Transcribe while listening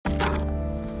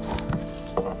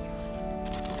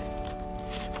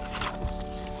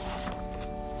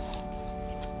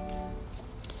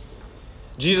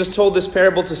Jesus told this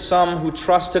parable to some who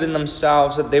trusted in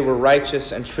themselves that they were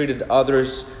righteous and treated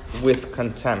others with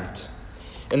contempt.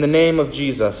 In the name of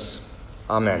Jesus,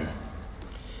 amen.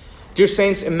 Dear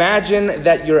saints, imagine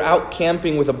that you're out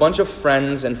camping with a bunch of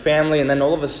friends and family, and then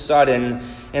all of a sudden,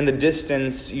 in the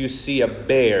distance, you see a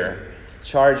bear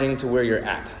charging to where you're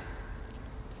at.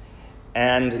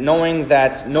 And knowing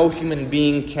that no human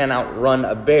being can outrun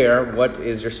a bear, what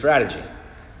is your strategy?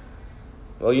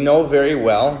 Well, you know very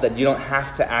well that you don't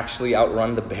have to actually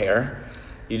outrun the bear.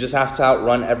 You just have to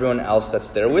outrun everyone else that's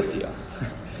there with you.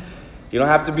 You don't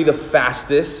have to be the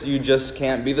fastest, you just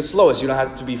can't be the slowest. You don't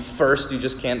have to be first, you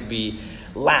just can't be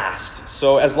last.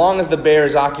 So as long as the bear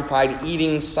is occupied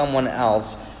eating someone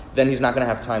else, then he's not going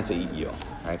to have time to eat you,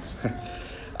 right?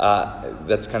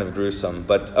 That's kind of gruesome.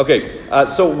 But okay,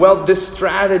 this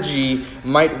strategy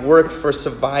might work for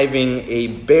surviving a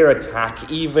bear attack,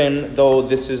 even though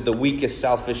this is the weakest,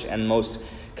 selfish, and most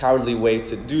cowardly way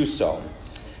to do so.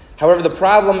 However, the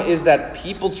problem is that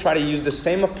people try to use the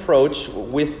same approach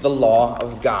with the law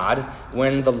of God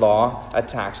when the law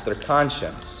attacks their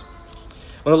conscience.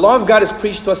 When the law of God is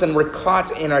preached to us and we're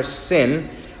caught in our sin,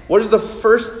 what is the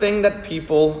first thing that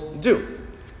people do?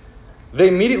 They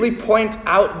immediately point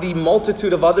out the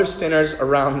multitude of other sinners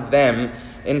around them.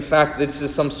 In fact, this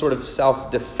is some sort of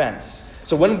self-defense.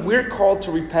 So when we're called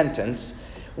to repentance,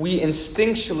 we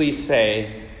instinctually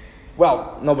say,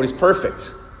 well, nobody's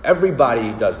perfect.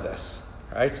 Everybody does this,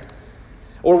 right?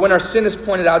 Or when our sin is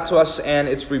pointed out to us and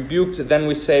it's rebuked, then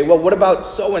we say, well, what about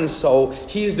so-and-so?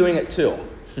 He's doing it too.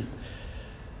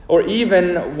 Or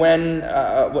even when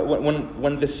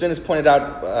the sin is pointed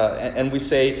out and we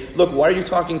say, look, why are you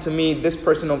talking to me? This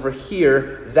person over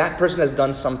here, that person has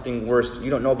done something worse. You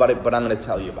don't know about it, but I'm going to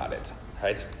tell you about it,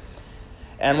 right?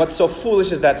 And what's so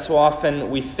foolish is that so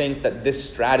often we think that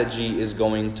this strategy is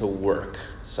going to work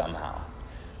somehow.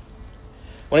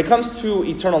 When it comes to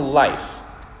eternal life,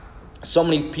 so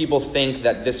many people think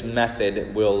that this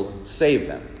method will save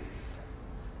them.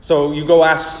 So you go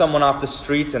ask someone off the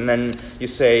street and then you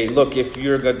say, look, if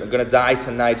you're going to die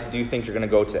tonight, do you think you're going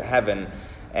to go to heaven?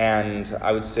 And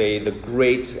I would say the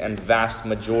great and vast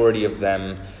majority of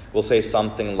them will say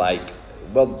something like,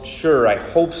 well, sure, I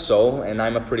hope so, and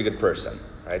I'm a pretty good person,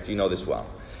 right? You know this well.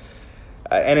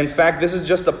 And in fact, this is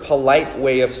just a polite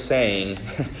way of saying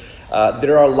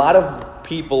there are a lot of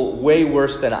people way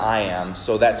worse than I am,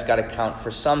 so that's got to count for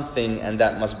something, and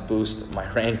that must boost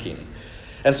my ranking.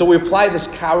 And so we apply this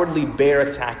cowardly bear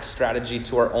attack strategy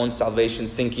to our own salvation,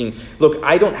 thinking, look,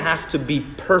 I don't have to be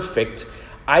perfect.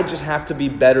 I just have to be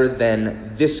better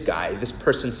than this guy, this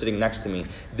person sitting next to me,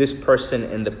 this person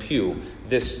in the pew,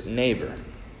 this neighbor.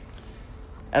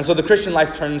 And so the Christian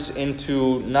life turns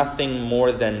into nothing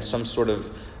more than some sort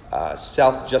of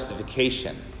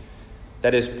self-justification.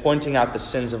 That is, pointing out the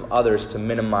sins of others to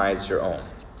minimize your own.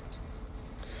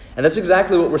 And that's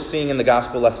exactly what we're seeing in the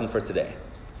gospel lesson for today.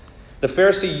 The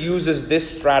Pharisee uses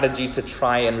this strategy to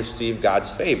try and receive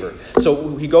God's favor.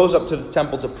 So he goes up to the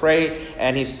temple to pray,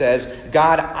 and he says,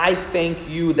 God, I thank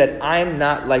you that I'm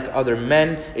not like other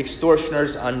men,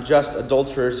 extortioners, unjust,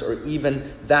 adulterers, or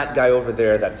even that guy over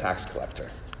there, that tax collector.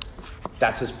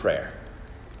 That's his prayer.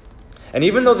 And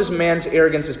even though this man's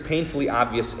arrogance is painfully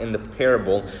obvious in the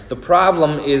parable, the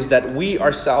problem is that we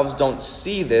ourselves don't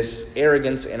see this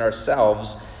arrogance in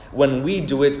ourselves when we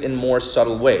do it in more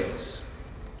subtle ways.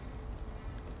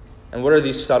 And what are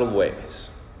these subtle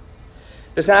ways?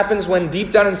 This happens when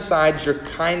deep down inside you're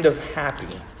kind of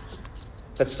happy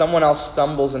that someone else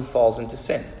stumbles and falls into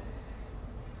sin.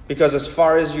 Because as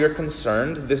far as you're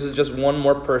concerned, this is just one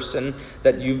more person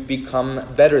that you've become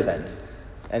better than.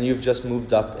 And you've just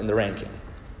moved up in the ranking.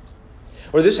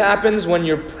 Or this happens when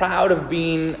you're proud of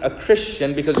being a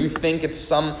Christian because you think it's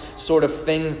some sort of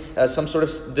thing, some sort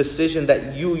of decision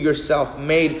that you yourself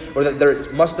made, or that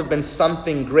there must have been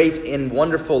something great and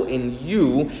wonderful in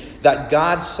you that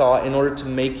God saw in order to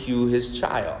make you his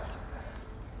child.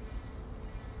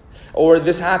 Or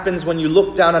this happens when you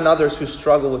look down on others who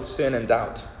struggle with sin and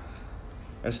doubt,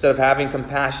 instead of having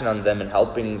compassion on them and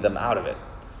helping them out of it.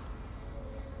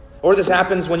 Or this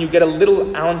happens when you get a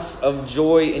little ounce of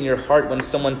joy in your heart when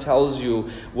someone tells you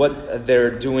what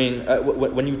they're doing,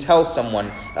 when you tell someone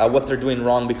what they're doing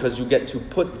wrong, because you get to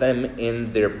put them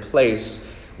in their place,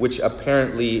 which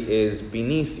apparently is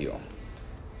beneath you.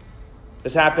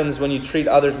 This happens when you treat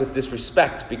others with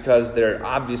disrespect because they're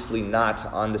obviously not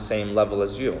on the same level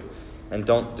as you and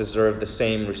don't deserve the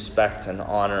same respect and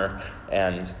honor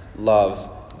and love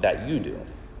that you do.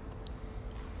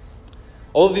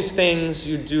 All of these things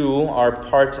you do are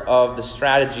part of the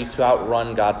strategy to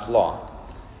outrun God's law.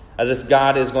 as if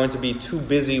God is going to be too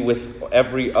busy with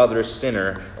every other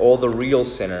sinner, all the real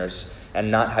sinners,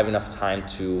 and not have enough time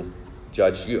to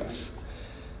judge you.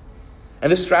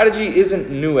 And this strategy isn't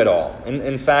new at all.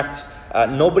 In fact,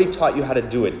 nobody taught you how to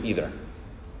do it either.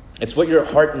 It's what your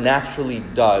heart naturally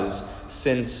does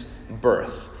since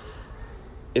birth.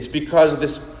 It's because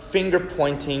this finger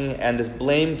pointing and this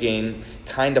blame game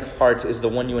kind of heart is the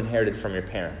one you inherited from your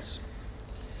parents.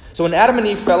 So when Adam and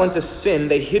Eve fell into sin,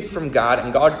 they hid from God,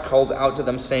 and God called out to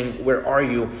them saying, "Where are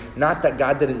you?" Not that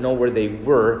God didn't know where they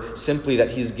were, simply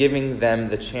that he's giving them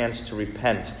the chance to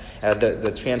repent,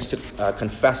 the chance to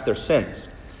confess their sins.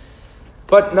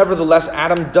 But nevertheless,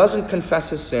 Adam doesn't confess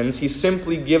his sins. He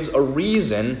simply gives a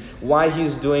reason why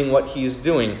he's doing what he's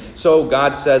doing. So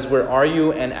God says, "Where are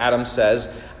you?" And Adam says,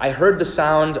 "I heard the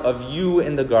sound of you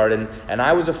in the garden, and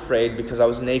I was afraid because I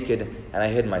was naked and I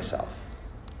hid myself."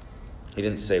 He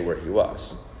didn't say where he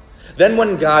was. Then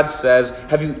when God says,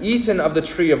 "Have you eaten of the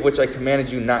tree of which I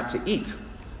commanded you not to eat?"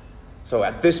 So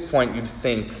at this point, you'd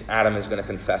think Adam is going to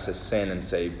confess his sin and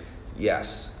say,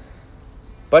 "Yes."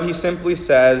 But he simply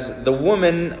says, "The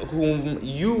woman whom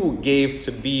you gave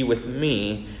to be with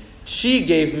me, she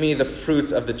gave me the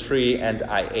fruits of the tree and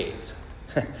I ate."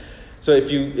 So if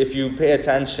you pay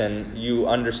attention, you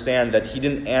understand that he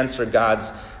didn't answer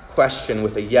God's question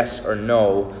with a yes or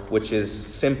no, which is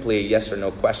simply a yes or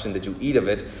no question. Did you eat of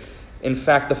it? In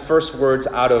fact, the first words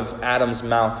out of Adam's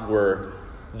mouth were,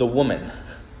 "the woman."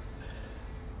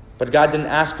 But God didn't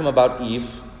ask him about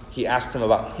Eve. He asked him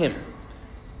about him.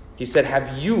 He said,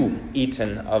 "Have you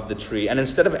eaten of the tree?" And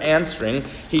instead of answering,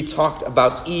 he talked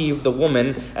about Eve, the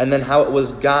woman, and then how it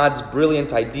was God's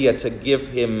brilliant idea to give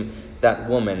him that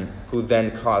woman who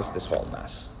then caused this whole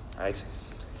mess. Right?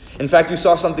 In fact, you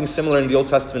saw something similar in the Old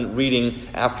Testament reading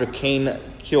after Cain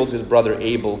killed his brother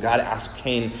Abel. God asked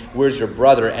Cain, "Where's your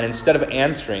brother?" And instead of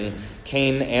answering,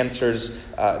 Cain answers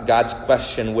God's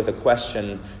question with a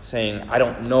question saying, "I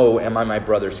don't know, am I my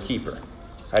brother's keeper?"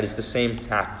 Right? It's the same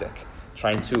tactic,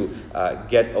 trying to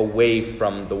get away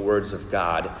from the words of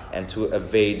God and to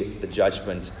evade the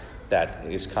judgment that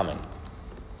is coming.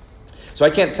 So I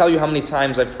can't tell you how many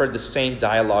times I've heard the same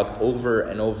dialogue over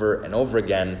and over and over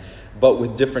again, but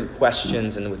with different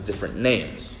questions and with different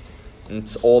names. And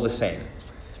it's all the same.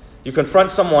 You confront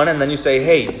someone and then you say,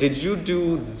 "Hey, did you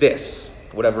do this?"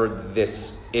 Whatever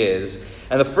this is.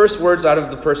 And the first words out of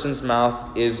the person's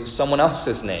mouth is someone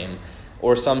else's name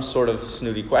or some sort of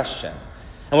snooty question.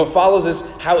 And what follows is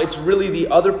how it's really the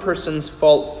other person's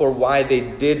fault for why they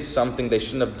did something they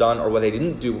shouldn't have done, or why they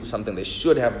didn't do something they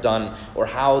should have done, or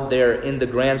how they're, in the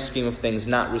grand scheme of things,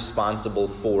 not responsible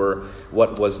for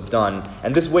what was done.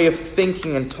 And this way of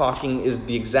thinking and talking is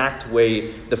the exact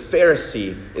way the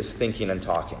Pharisee is thinking and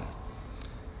talking.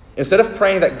 Instead of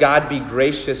praying that God be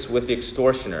gracious with the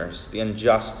extortioners, the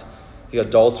unjust, the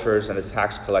adulterers, and the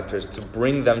tax collectors to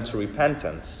bring them to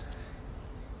repentance,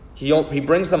 he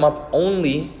brings them up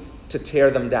only to tear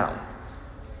them down,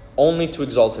 only to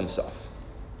exalt himself.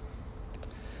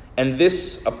 And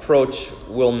this approach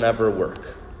will never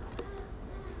work.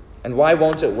 And why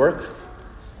won't it work?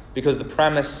 Because the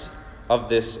premise of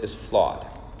this is flawed.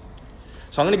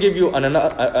 So I'm going to give you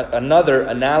another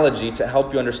analogy to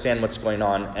help you understand what's going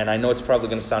on. And I know it's probably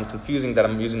going to sound confusing that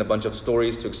I'm using a bunch of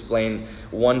stories to explain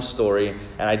one story.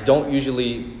 And I don't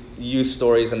usually use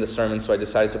stories in the sermon, so I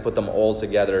decided to put them all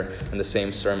together in the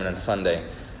same sermon on Sunday.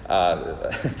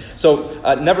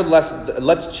 Nevertheless,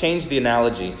 let's change the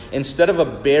analogy. Instead of a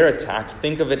bear attack,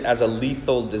 think of it as a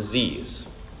lethal disease.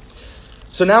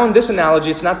 So now in this analogy,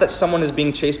 it's not that someone is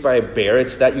being chased by a bear,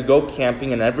 it's that you go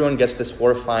camping and everyone gets this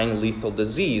horrifying lethal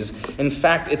disease. In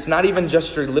fact, it's not even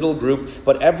just your little group,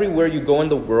 but everywhere you go in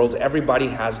the world, everybody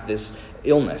has this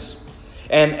illness.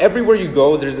 And everywhere you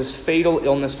go, there's this fatal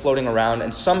illness floating around,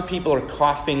 and some people are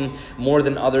coughing more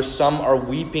than others. Some are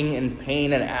weeping in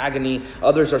pain and agony.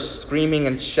 Others are screaming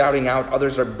and shouting out.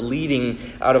 Others are bleeding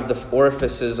out of the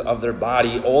orifices of their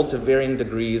body, all to varying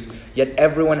degrees. Yet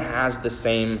everyone has the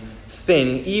same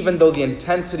thing, even though the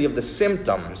intensity of the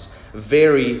symptoms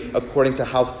vary according to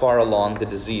how far along the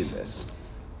disease is.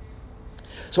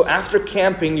 So after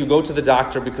camping, you go to the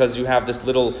doctor because you have this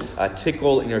little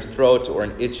tickle in your throat or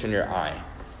an itch in your eye.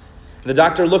 The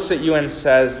doctor looks at you and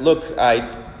says, "Look, I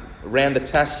ran the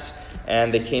tests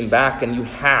and they came back and you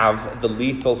have the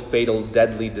lethal, fatal,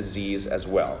 deadly disease as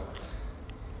well."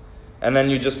 And then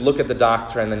you just look at the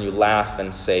doctor and then you laugh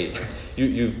and say,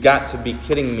 You've got to be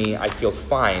kidding me. I feel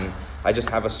fine. I just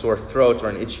have a sore throat or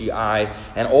an itchy eye.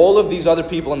 And all of these other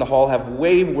people in the hall have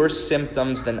way worse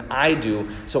symptoms than I do.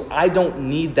 So I don't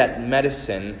need that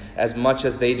medicine as much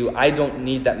as they do. I don't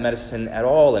need that medicine at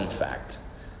all, in fact.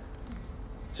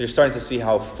 So you're starting to see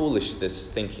how foolish this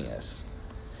thinking is.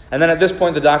 And then at this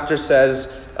point, the doctor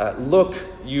says, look,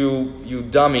 you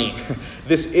dummy,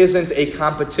 this isn't a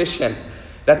competition.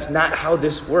 That's not how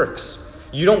this works.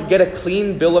 You don't get a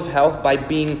clean bill of health by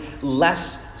being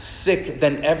less sick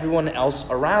than everyone else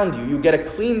around you. You get a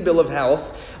clean bill of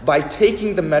health by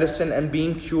taking the medicine and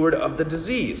being cured of the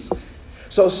disease.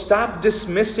 So stop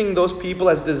dismissing those people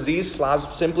as disease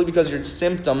slobs simply because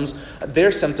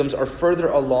their symptoms are further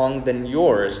along than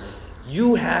yours.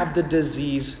 You have the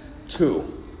disease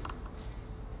too.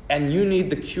 And you need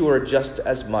the cure just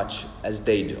as much as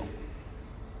they do.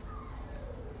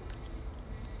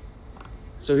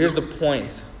 So here's the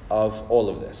point of all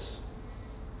of this.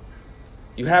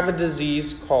 You have a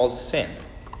disease called sin,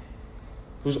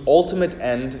 whose ultimate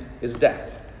end is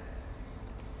death.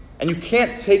 And you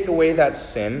can't take away that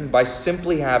sin by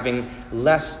simply having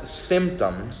less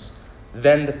symptoms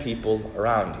than the people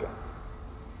around you.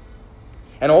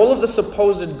 And all of the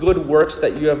supposed good works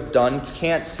that you have done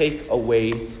can't take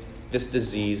away this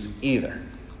disease either.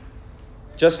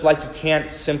 Just like you can't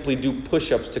simply do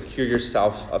push-ups to cure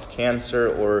yourself of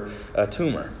cancer or a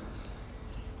tumor.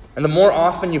 And the more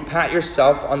often you pat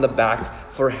yourself on the back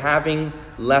for having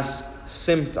less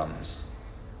symptoms,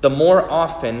 the more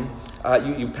often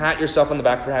you pat yourself on the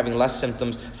back for having less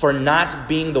symptoms, for not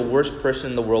being the worst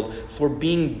person in the world, for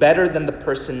being better than the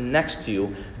person next to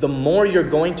you, the more you're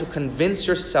going to convince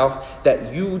yourself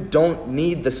that you don't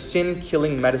need the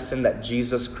sin-killing medicine that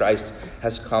Jesus Christ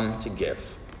has come to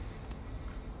give.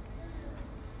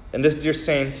 And this, dear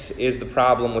saints, is the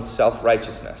problem with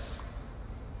self-righteousness.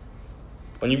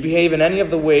 When you behave in any of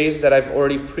the ways that I've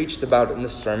already preached about in the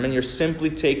sermon, you're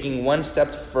simply taking one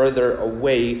step further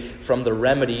away from the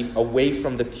remedy, away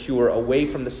from the cure, away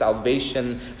from the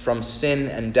salvation from sin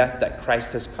and death that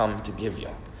Christ has come to give you.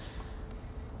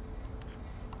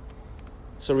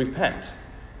 So repent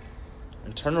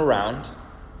and turn around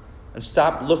and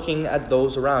stop looking at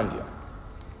those around you.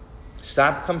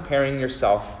 Stop comparing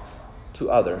yourself to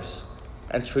others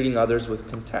and treating others with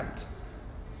contempt.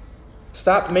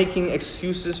 Stop making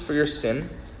excuses for your sin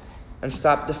and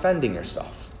stop defending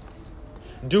yourself.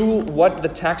 Do what the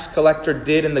tax collector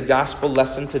did in the gospel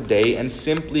lesson today and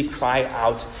simply cry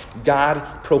out,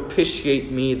 God, propitiate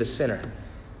me, the sinner.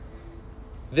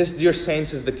 This, dear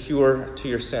saints, is the cure to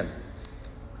your sin.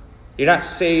 You're not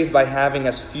saved by having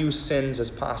as few sins as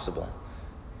possible.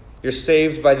 You're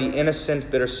saved by the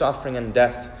innocent, bitter suffering and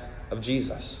death of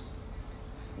Jesus.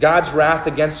 God's wrath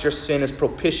against your sin is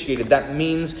propitiated. That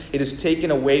means it is taken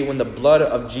away when the blood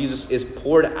of Jesus is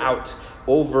poured out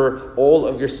over all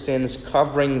of your sins,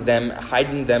 covering them,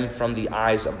 hiding them from the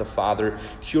eyes of the Father,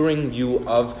 curing you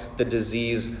of the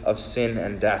disease of sin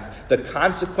and death. The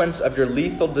consequence of your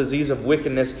lethal disease of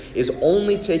wickedness is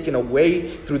only taken away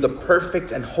through the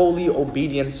perfect and holy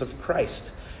obedience of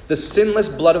Christ. The sinless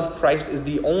blood of Christ is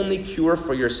the only cure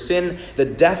for your sin. The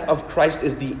death of Christ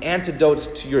is the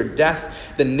antidote to your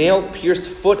death. The nail-pierced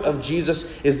foot of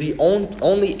Jesus is the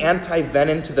only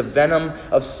anti-venom to the venom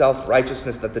of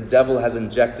self-righteousness that the devil has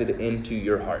injected into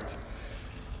your heart.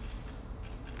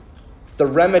 The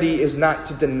remedy is not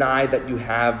to deny that you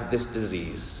have this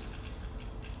disease.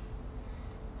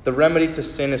 The remedy to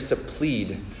sin is to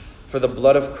plead for the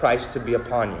blood of Christ to be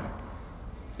upon you.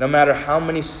 No matter how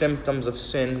many symptoms of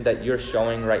sin that you're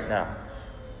showing right now.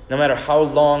 No matter how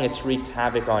long it's wreaked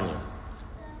havoc on you.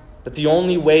 But the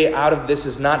only way out of this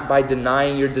is not by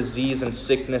denying your disease and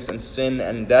sickness and sin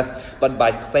and death, but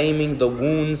by claiming the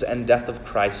wounds and death of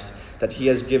Christ that He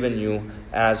has given you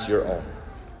as your own.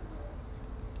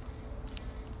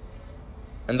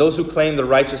 And those who claim the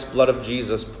righteous blood of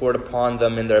Jesus poured upon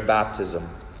them in their baptism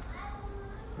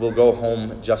will go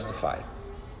home justified.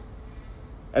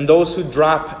 And those who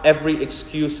drop every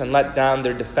excuse and let down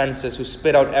their defenses, who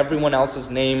spit out everyone else's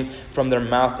name from their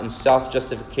mouth in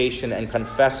self-justification and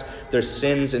confess their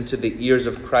sins into the ears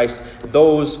of Christ,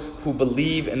 those who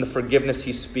believe in the forgiveness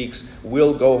He speaks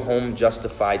will go home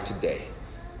justified today.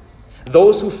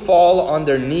 Those who fall on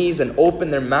their knees and open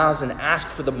their mouths and ask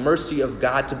for the mercy of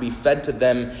God to be fed to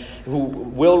them, who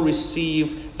will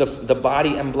receive the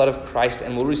body and blood of Christ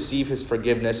and will receive His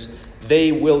forgiveness,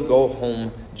 they will go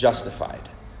home justified.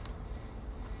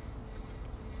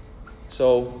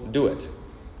 So do it.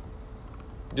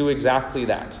 Do exactly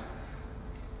that.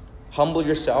 Humble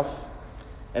yourself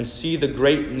and see the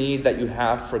great need that you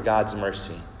have for God's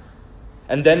mercy.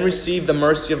 And then receive the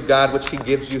mercy of God which He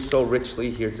gives you so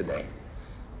richly here today.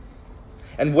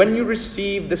 And when you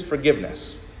receive this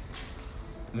forgiveness,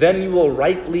 then you will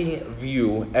rightly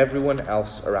view everyone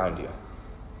else around you.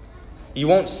 You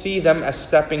won't see them as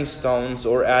stepping stones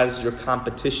or as your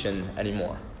competition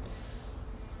anymore.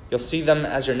 You'll see them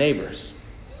as your neighbors,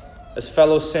 as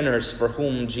fellow sinners for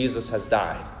whom Jesus has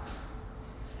died.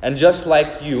 And just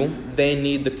like you, they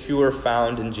need the cure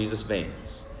found in Jesus'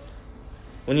 veins.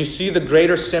 When you see the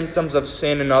greater symptoms of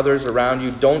sin in others around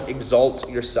you, don't exalt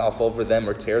yourself over them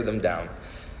or tear them down.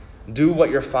 Do what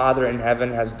your Father in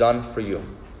heaven has done for you.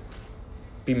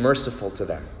 Be merciful to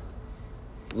them.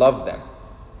 Love them.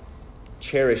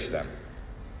 Cherish them.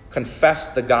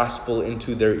 Confess the gospel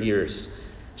into their ears.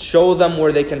 Show them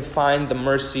where they can find the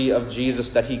mercy of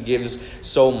Jesus that he gives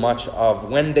so much of.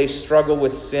 When they struggle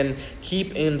with sin,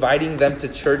 keep inviting them to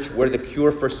church where the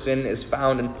cure for sin is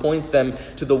found, and point them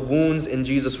to the wounds in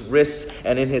Jesus' wrists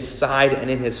and in his side and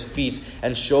in his feet,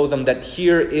 and show them that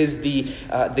here is the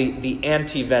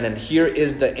antivenom, here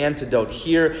is the antidote,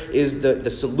 here is the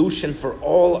solution for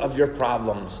all of your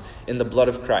problems in the blood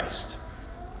of Christ.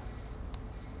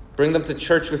 Bring them to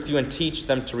church with you and teach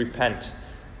them to repent,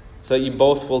 so that you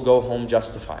both will go home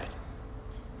justified.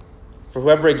 For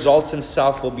whoever exalts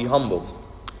himself will be humbled,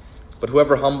 but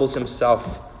whoever humbles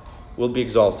himself will be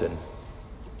exalted.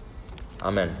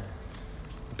 Amen.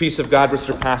 The peace of God which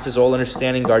surpasses all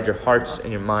understanding, guard your hearts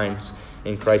and your minds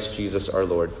in Christ Jesus our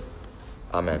Lord.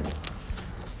 Amen.